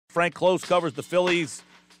Frank Klose covers the Phillies.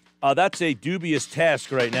 That's a dubious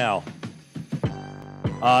task right now.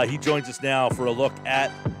 He joins us now for a look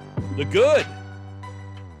at the good.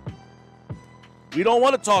 We don't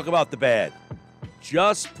want to talk about the bad.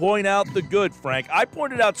 Just point out the good, Frank. I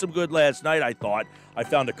pointed out some good last night, I thought. I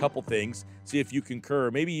found a couple things. See if you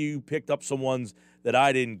concur. Maybe you picked up some ones that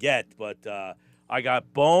I didn't get, but I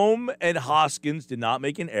got Bohm and Hoskins did not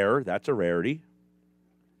make an error. That's a rarity.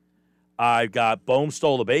 I got Bohm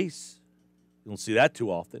stole a base. You don't see that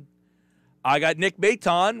too often. I got Nick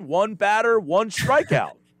Maton, 1 batter, 1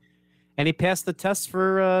 strikeout. And he passed the test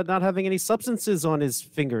for not having any substances on his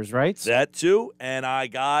fingers, right? That too. And I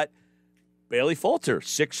got Bailey Falter,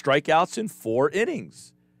 6 strikeouts in 4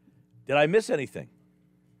 innings. Did I miss anything?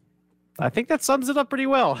 I think that sums it up pretty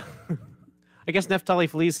well. I guess Neftali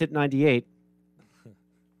Feliz hit 98.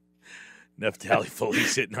 Neftali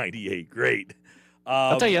Feliz hit 98. Great.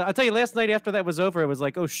 I'll tell you, last night after that was over, it was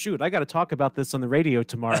like, oh, shoot, I got to talk about this on the radio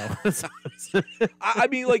tomorrow. I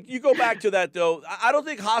mean, like, you go back to that, though. I don't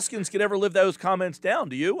think Hoskins can ever live those comments down,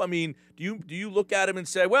 do you? I mean, do you look at him and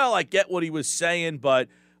say, well, I get what he was saying, but,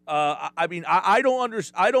 I mean, I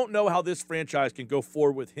don't know how this franchise can go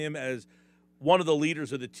forward with him as one of the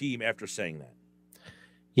leaders of the team after saying that.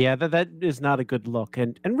 Yeah, that is not a good look.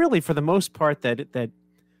 And really, for the most part, that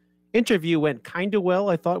interview went kind of well,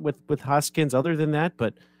 I thought, with Hoskins, other than that.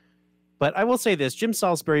 But I will say this, Jim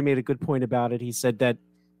Salisbury made a good point about it. He said that,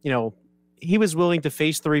 he was willing to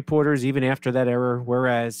face the reporters even after that error,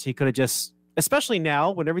 whereas he could have just, especially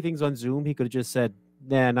now when everything's on Zoom, he could have just said,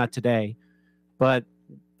 nah, not today. But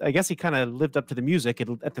I guess he kind of lived up to the music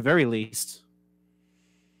at the very least.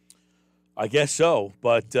 I guess so,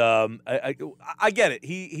 but I get it.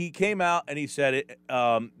 He came out and he said it,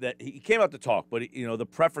 that he came out to talk, but the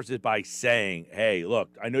preface is by saying, "Hey, look,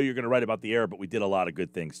 I know you're going to write about the error, but we did a lot of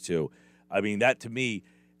good things too." I mean, that to me,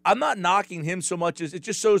 I'm not knocking him so much as it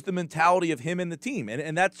just shows the mentality of him and the team,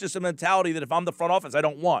 and that's just a mentality that if I'm the front office, I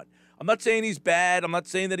don't want. I'm not saying he's bad. I'm not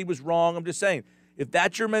saying that he was wrong. I'm just saying if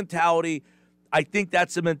that's your mentality, I think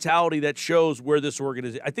that's a mentality that shows where this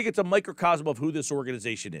organization. I think it's a microcosm of who this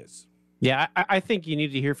organization is. Yeah, I think you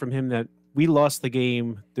need to hear from him that we lost the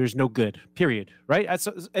game. There's no good, period. Right?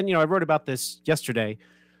 And I wrote about this yesterday.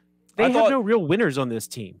 They have no real winners on this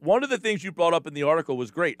team. One of the things you brought up in the article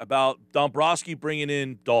was great about Dombrowski bringing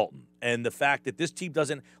in Dalton and the fact that this team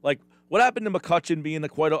doesn't, like, what happened to McCutchen being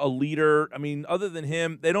quite a leader? I mean, other than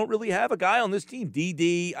him, they don't really have a guy on this team.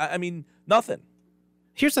 DD, I mean, nothing.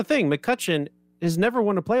 Here's the thing. McCutchen has never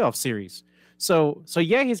won a playoff series. So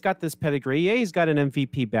yeah, he's got this pedigree. Yeah, he's got an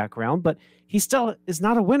MVP background, but he still is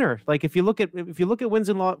not a winner. Like if you look at wins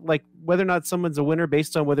and loss, like whether or not someone's a winner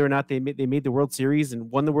based on whether or not they made the World Series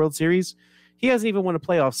and won the World Series, he hasn't even won a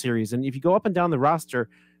playoff series. And if you go up and down the roster,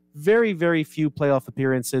 very, very few playoff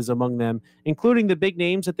appearances among them, including the big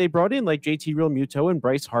names that they brought in, like JT Realmuto and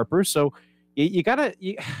Bryce Harper. So you gotta.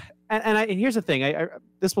 And here's the thing.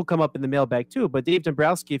 This will come up in the mailbag too. But Dave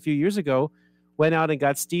Dombrowski a few years ago went out and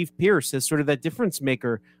got Steve Pearce as sort of that difference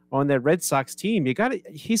maker on that Red Sox team.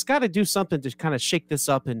 He's got to do something to kind of shake this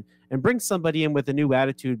up and bring somebody in with a new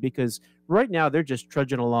attitude, because right now they're just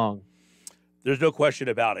trudging along. There's no question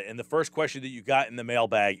about it. And the first question that you got in the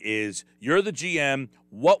mailbag is, you're the GM.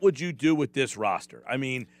 What would you do with this roster? I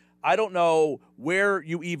mean, I don't know where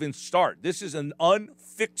you even start. This is an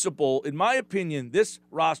unfixable, in my opinion, this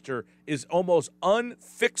roster is almost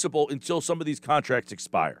unfixable until some of these contracts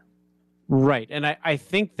expire. Right. And I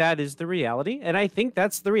think that is the reality. And I think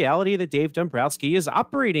that's the reality that Dave Dombrowski is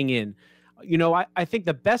operating in. I think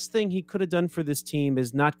the best thing he could have done for this team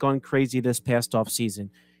is not gone crazy this past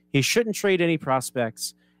offseason. He shouldn't trade any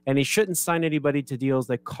prospects, and he shouldn't sign anybody to deals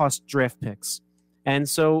that cost draft picks. And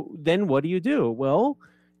so then what do? Well,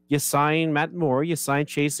 you sign Matt Moore, you sign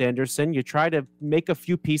Chase Anderson, you try to make a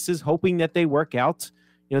few pieces hoping that they work out,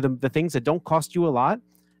 the things that don't cost you a lot.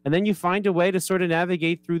 And then you find a way to sort of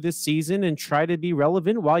navigate through this season and try to be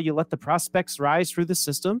relevant while you let the prospects rise through the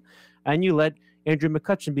system, and you let Andrew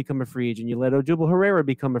McCutchen become a free agent. You let Odubel Herrera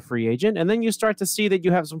become a free agent, and then you start to see that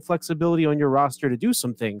you have some flexibility on your roster to do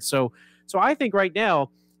some things. So I think right now,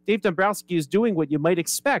 Dave Dombrowski is doing what you might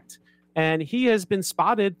expect, and he has been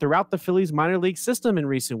spotted throughout the Phillies minor league system in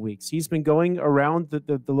recent weeks. He's been going around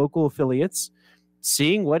the local affiliates,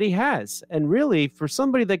 seeing what he has. And really, for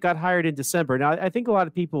somebody that got hired in December, now I think a lot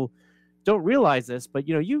of people don't realize this, but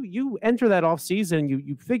you enter that offseason,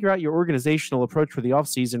 you figure out your organizational approach for the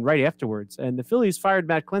offseason right afterwards. And the Phillies fired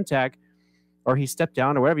Matt Klentak, or he stepped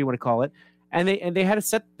down, or whatever you want to call it, and they had a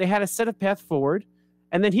set of path forward,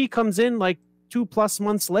 and then he comes in like 2+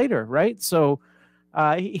 months later, right? So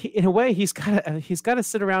in a way, he's got to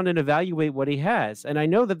sit around and evaluate what he has. And I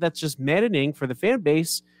know that that's just maddening for the fan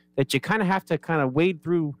base, that you kind of have to kind of wade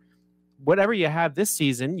through whatever you have this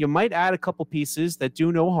season. You might add a couple pieces that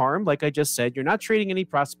do no harm. Like I just said, you're not trading any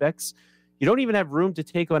prospects. You don't even have room to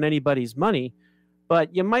take on anybody's money,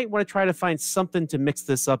 but you might want to try to find something to mix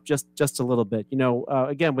this up just a little bit.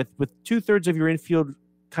 Again, with 2/3 of your infield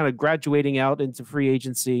kind of graduating out into free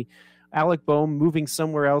agency, Alec Bohm moving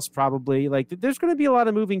somewhere else, probably. Like, there's going to be a lot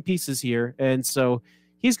of moving pieces here. And so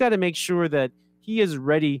he's got to make sure that he is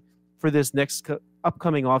ready for this next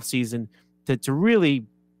upcoming offseason to really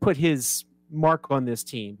put his mark on this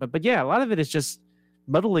team. But yeah, a lot of it is just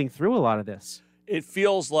muddling through a lot of this. It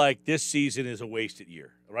feels like this season is a wasted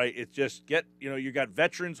year, right? It's just you got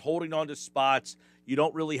veterans holding on to spots. You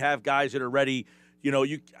don't really have guys that are ready.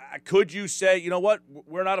 Could you say, you know what,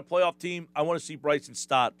 we're not a playoff team. I want to see Bryson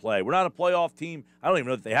Stott play. We're not a playoff team. I don't even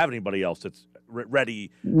know if they have anybody else that's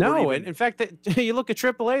ready. No, and in fact, you look at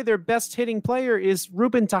AAA, their best hitting player is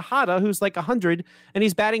Ruben Tejada, who's like 100, and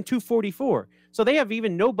he's batting .244. So they have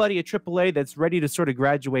even nobody at AAA that's ready to sort of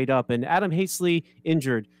graduate up. And Adam Haseley,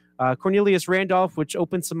 injured. Cornelius Randolph, which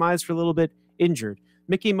opened some eyes for a little bit, injured.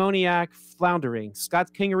 Mickey Moniak, floundering.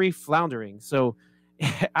 Scott Kingery, floundering. So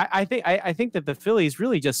I think that the Phillies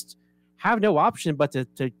really just have no option but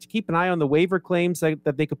to keep an eye on the waiver claims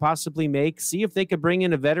that they could possibly make, see if they could bring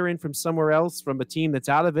in a veteran from somewhere else, from a team that's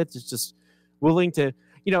out of it, that's just willing to,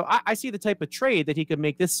 I see the type of trade that he could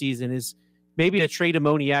make this season is maybe a trade a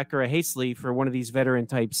Moniak or a Haseley for one of these veteran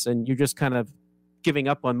types, and you're just kind of giving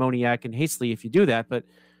up on Moniak and Haseley if you do that, but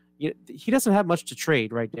he doesn't have much to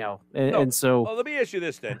trade right now. And so... Well, let me ask you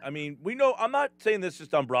this then. I mean, we know, I'm not saying this is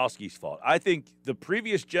Dombrowski's fault. I think the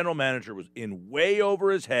previous general manager was in way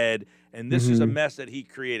over his head, and this is a mess that he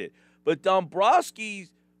created. But Dombrowski,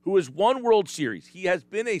 who has won World Series, he has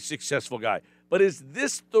been a successful guy. But is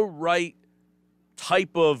this the right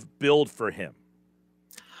type of build for him?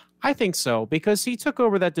 I think so, because he took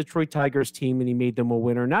over that Detroit Tigers team and he made them a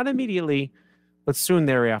winner. Not immediately, but soon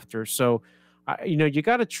thereafter. So... you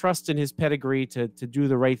got to trust in his pedigree to do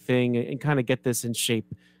the right thing and kind of get this in shape.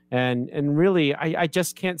 And really, I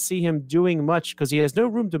just can't see him doing much because he has no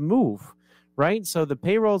room to move, right? So the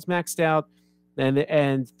payroll's maxed out,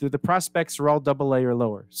 and the prospects are all AA or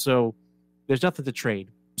lower. So there's nothing to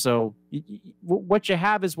trade. So what you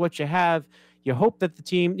have is what you have. You hope that the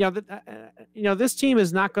team, this team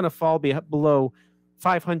is not going to fall below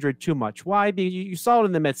 500 too much. Why? Because you saw it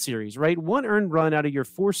in the Mets series, right? One earned run out of your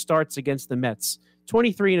 4 starts against the Mets,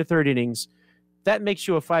 23 and a third innings. That makes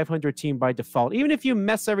you a 500 team by default. Even if you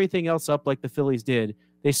mess everything else up like the Phillies did,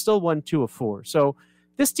 they still won 2 of 4. So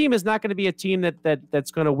this team is not going to be a team that's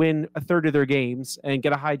going to win a third of their games and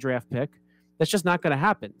get a high draft pick. That's just not going to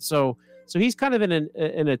happen. So he's kind of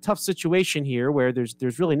in a tough situation here where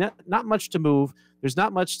there's really not much to move. There's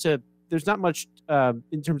not much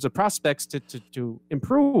in terms of prospects to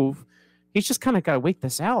improve. He's just kind of got to wait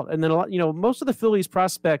this out. And then most of the Phillies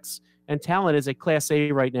prospects and talent is at Class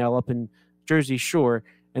A right now up in Jersey Shore,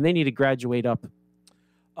 and they need to graduate up.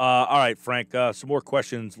 All right, Frank, some more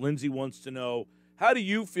questions. Lindsay wants to know, how do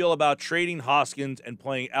you feel about trading Hoskins and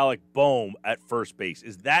playing Alec Bohm at first base?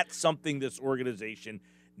 Is that something this organization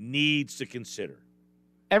needs to consider?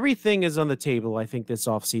 Everything is on the table, I think, this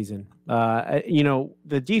offseason.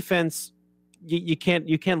 The defense, you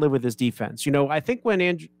can't live with this defense. I think when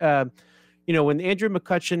Andrew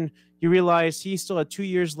McCutchen, you realize he still had 2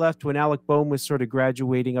 years left when Alec Bohm was sort of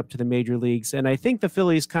graduating up to the major leagues. And I think the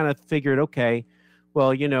Phillies kind of figured, okay,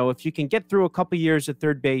 well, if you can get through a couple years at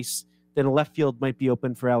third base, then left field might be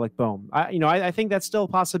open for Alec Bohm. I think that's still a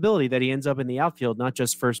possibility that he ends up in the outfield, not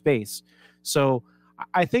just first base. So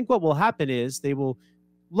I think what will happen is they will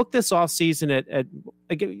look this offseason at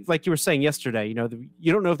like you were saying yesterday, you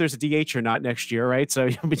don't know if there's a DH or not next year, right? So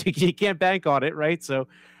you can't bank on it, right? So,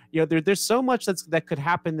 there's so much that could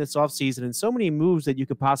happen this offseason and so many moves that you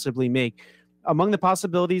could possibly make. Among the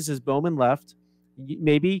possibilities is Bowman left.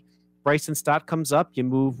 Maybe Bryson Stott comes up. You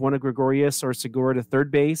move one of Gregorius or Segura to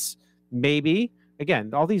third base. Maybe,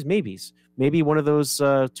 again, all these maybes. Maybe one of those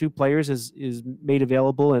 2 players is made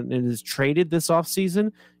available and is traded this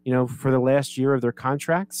offseason, for the last year of their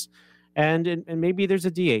contracts. And maybe there's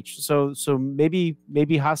a DH. So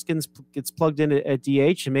maybe Hoskins gets plugged in at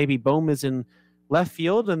DH, and maybe Bohm is in left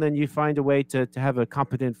field, and then you find a way to have a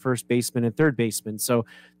competent first baseman and third baseman. So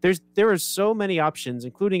there are so many options,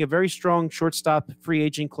 including a very strong shortstop free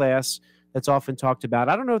agent class that's often talked about.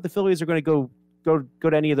 I don't know if the Phillies are going to go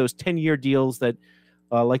to any of those 10-year deals that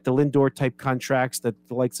like the Lindor type contracts that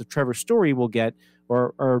the likes of Trevor Story will get,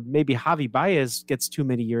 or maybe Javi Baez gets too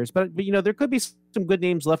many years. But there could be some good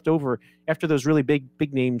names left over after those really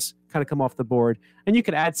big names kind of come off the board, and you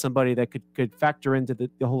could add somebody that could factor into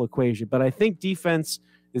the whole equation. But I think defense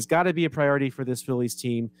has got to be a priority for this Phillies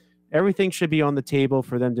team. Everything should be on the table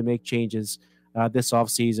for them to make changes this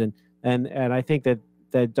offseason. And I think that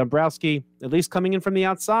Dombrowski, at least coming in from the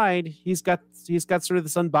outside, he's got sort of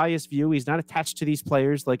this unbiased view. He's not attached to these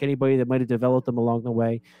players like anybody that might have developed them along the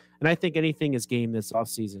way. And I think anything is game this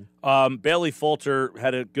offseason. Bailey Falter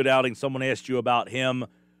had a good outing. Someone asked you about him.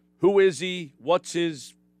 Who is he? What's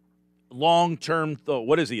his long-term thought?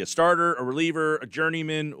 What is he, a starter, a reliever, a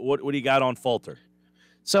journeyman? What do you got on Falter?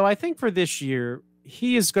 So I think for this year,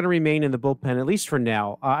 he is going to remain in the bullpen, at least for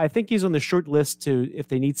now. I think he's on the short list to if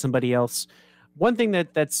they need somebody else. One thing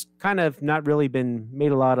that's kind of not really been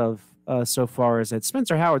made a lot of so far is that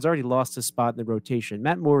Spencer Howard's already lost his spot in the rotation.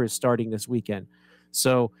 Matt Moore is starting this weekend.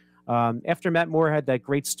 So after Matt Moore had that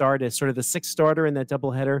great start as sort of the sixth starter in that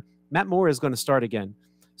doubleheader, Matt Moore is going to start again.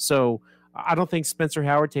 So I don't think Spencer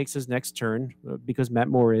Howard takes his next turn because Matt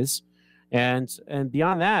Moore is. And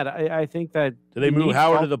beyond that, I think that... Do they move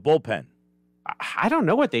Howard to the bullpen? I don't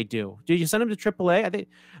know what they do. Do you send him to AAA?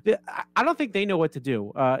 I don't think they know what to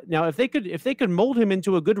do. Now, if they could mold him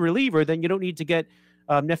into a good reliever, then you don't need to get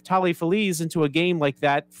Neftali Feliz into a game like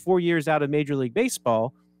that 4 years out of Major League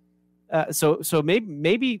Baseball. So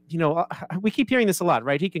maybe we keep hearing this a lot,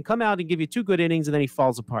 right? He can come out and give you 2 good innings and then he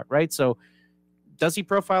falls apart, right? So does he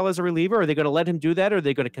profile as a reliever? Are they going to let him do that? Or are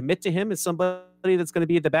they going to commit to him as somebody that's going to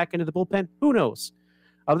be at the back end of the bullpen? Who knows?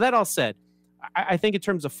 That all said, I think in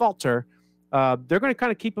terms of Falter, they're going to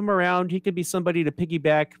kind of keep him around. He could be somebody to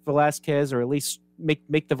piggyback Velasquez, or at least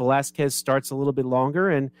make the Velasquez starts a little bit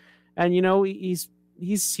longer. And he's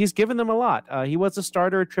given them a lot. He was a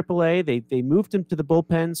starter at AAA. They moved him to the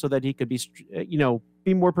bullpen so that he could be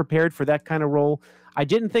more prepared for that kind of role. I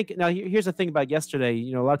didn't think. Now here's the thing about yesterday.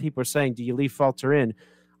 A lot of people are saying, do you leave Falter in?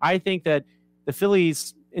 I think that the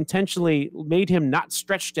Phillies intentionally made him not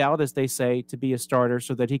stretched out, as they say, to be a starter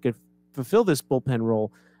so that he could fulfill this bullpen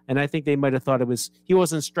role. And I think they might have thought he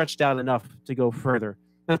wasn't stretched out enough to go further.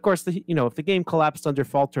 And of course, if the game collapsed under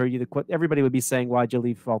Falter, everybody would be saying, why'd you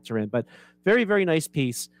leave Falter in? But very, very nice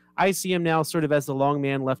piece. I see him now sort of as the long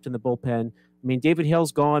man left in the bullpen. I mean, David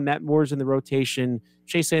Hill's gone. Matt Moore's in the rotation.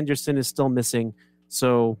 Chase Anderson is still missing.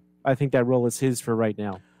 So I think that role is his for right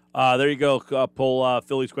now. There you go. Pull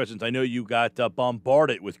Phillies questions. I know you got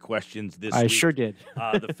bombarded with questions this week. I sure did.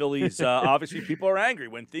 The Phillies, obviously, people are angry.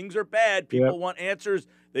 When things are bad, people want answers.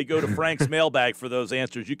 They go to Frank's mailbag for those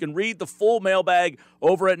answers. You can read the full mailbag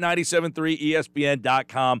over at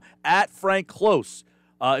 973ESPN.com at Frank Klose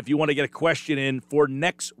if you want to get a question in for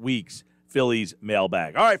next week's Phillies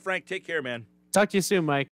mailbag. All right, Frank, take care, man. Talk to you soon,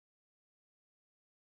 Mike.